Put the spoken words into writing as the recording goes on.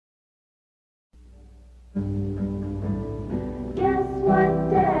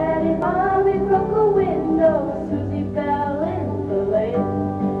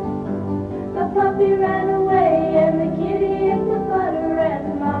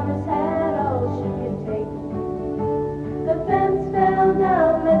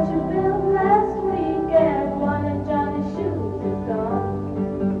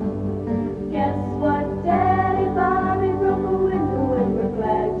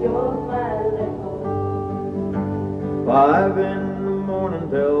you're finally home. 5 in the morning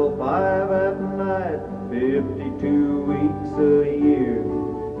till 5 at night, 52 weeks a year.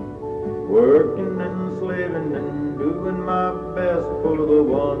 Working and slaving and doing my best for the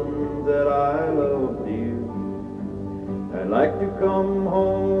ones that I love dear. I'd like to come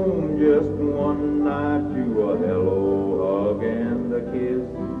home just one night to a hello, hug, and a kiss.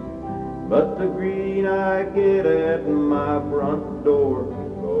 But the greeting I get at my front door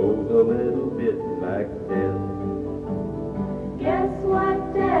goes a little bit like this. Guess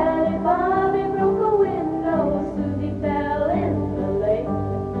what, Daddy? Bobby broke a window, Susie fell in the lake.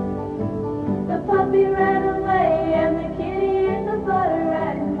 The puppy ran away and the kitty ate the butter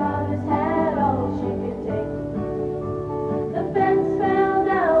and Mama's had all she could take. The fence fell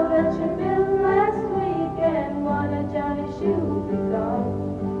down and she built last week and one of Johnny's shoes is gone.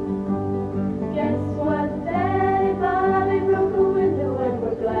 Guess what, Daddy? Bobby broke a window and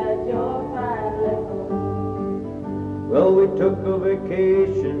we're glad you're finally home. Well, we took a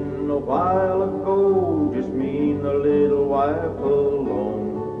vacation a while ago, just me and the little wife alone.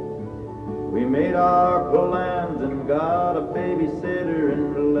 We made our plans and got a babysitter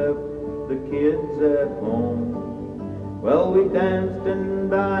and left the kids at home. Well, we danced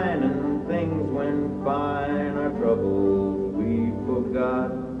and dined and things went fine, our troubles we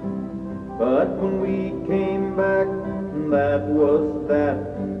forgot. But when we came back, that was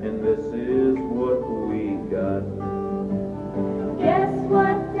that.